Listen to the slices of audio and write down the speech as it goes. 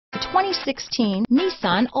2016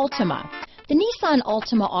 Nissan Altima. The Nissan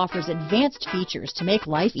Altima offers advanced features to make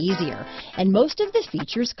life easier, and most of the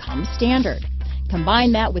features come standard.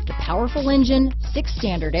 Combine that with the powerful engine, 6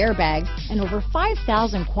 standard airbags, and over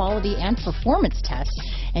 5,000 quality and performance tests,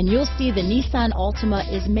 and you'll see the Nissan Altima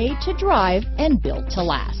is made to drive and built to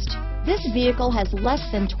last. This vehicle has less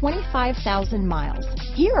than 25,000 miles.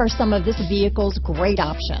 Here are some of this vehicle's great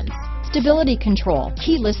options: stability control,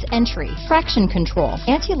 keyless entry, traction control,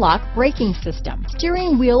 anti-lock braking system,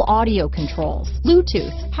 steering wheel audio controls,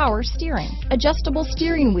 Bluetooth, power steering, adjustable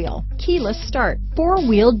steering wheel, keyless start,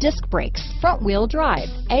 4-wheel disc brakes, front-wheel drive,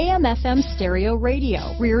 AM/FM stereo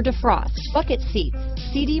radio, rear defrost, bucket seats,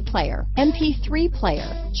 CD player, MP3 player,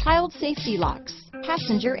 child safety locks,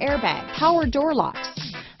 passenger airbag, power door locks.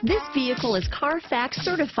 This vehicle is Carfax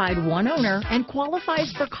certified one owner and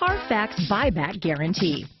qualifies for Carfax buyback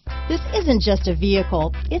guarantee. This isn't just a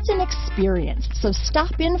vehicle, it's an experience, so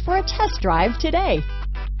stop in for a test drive today.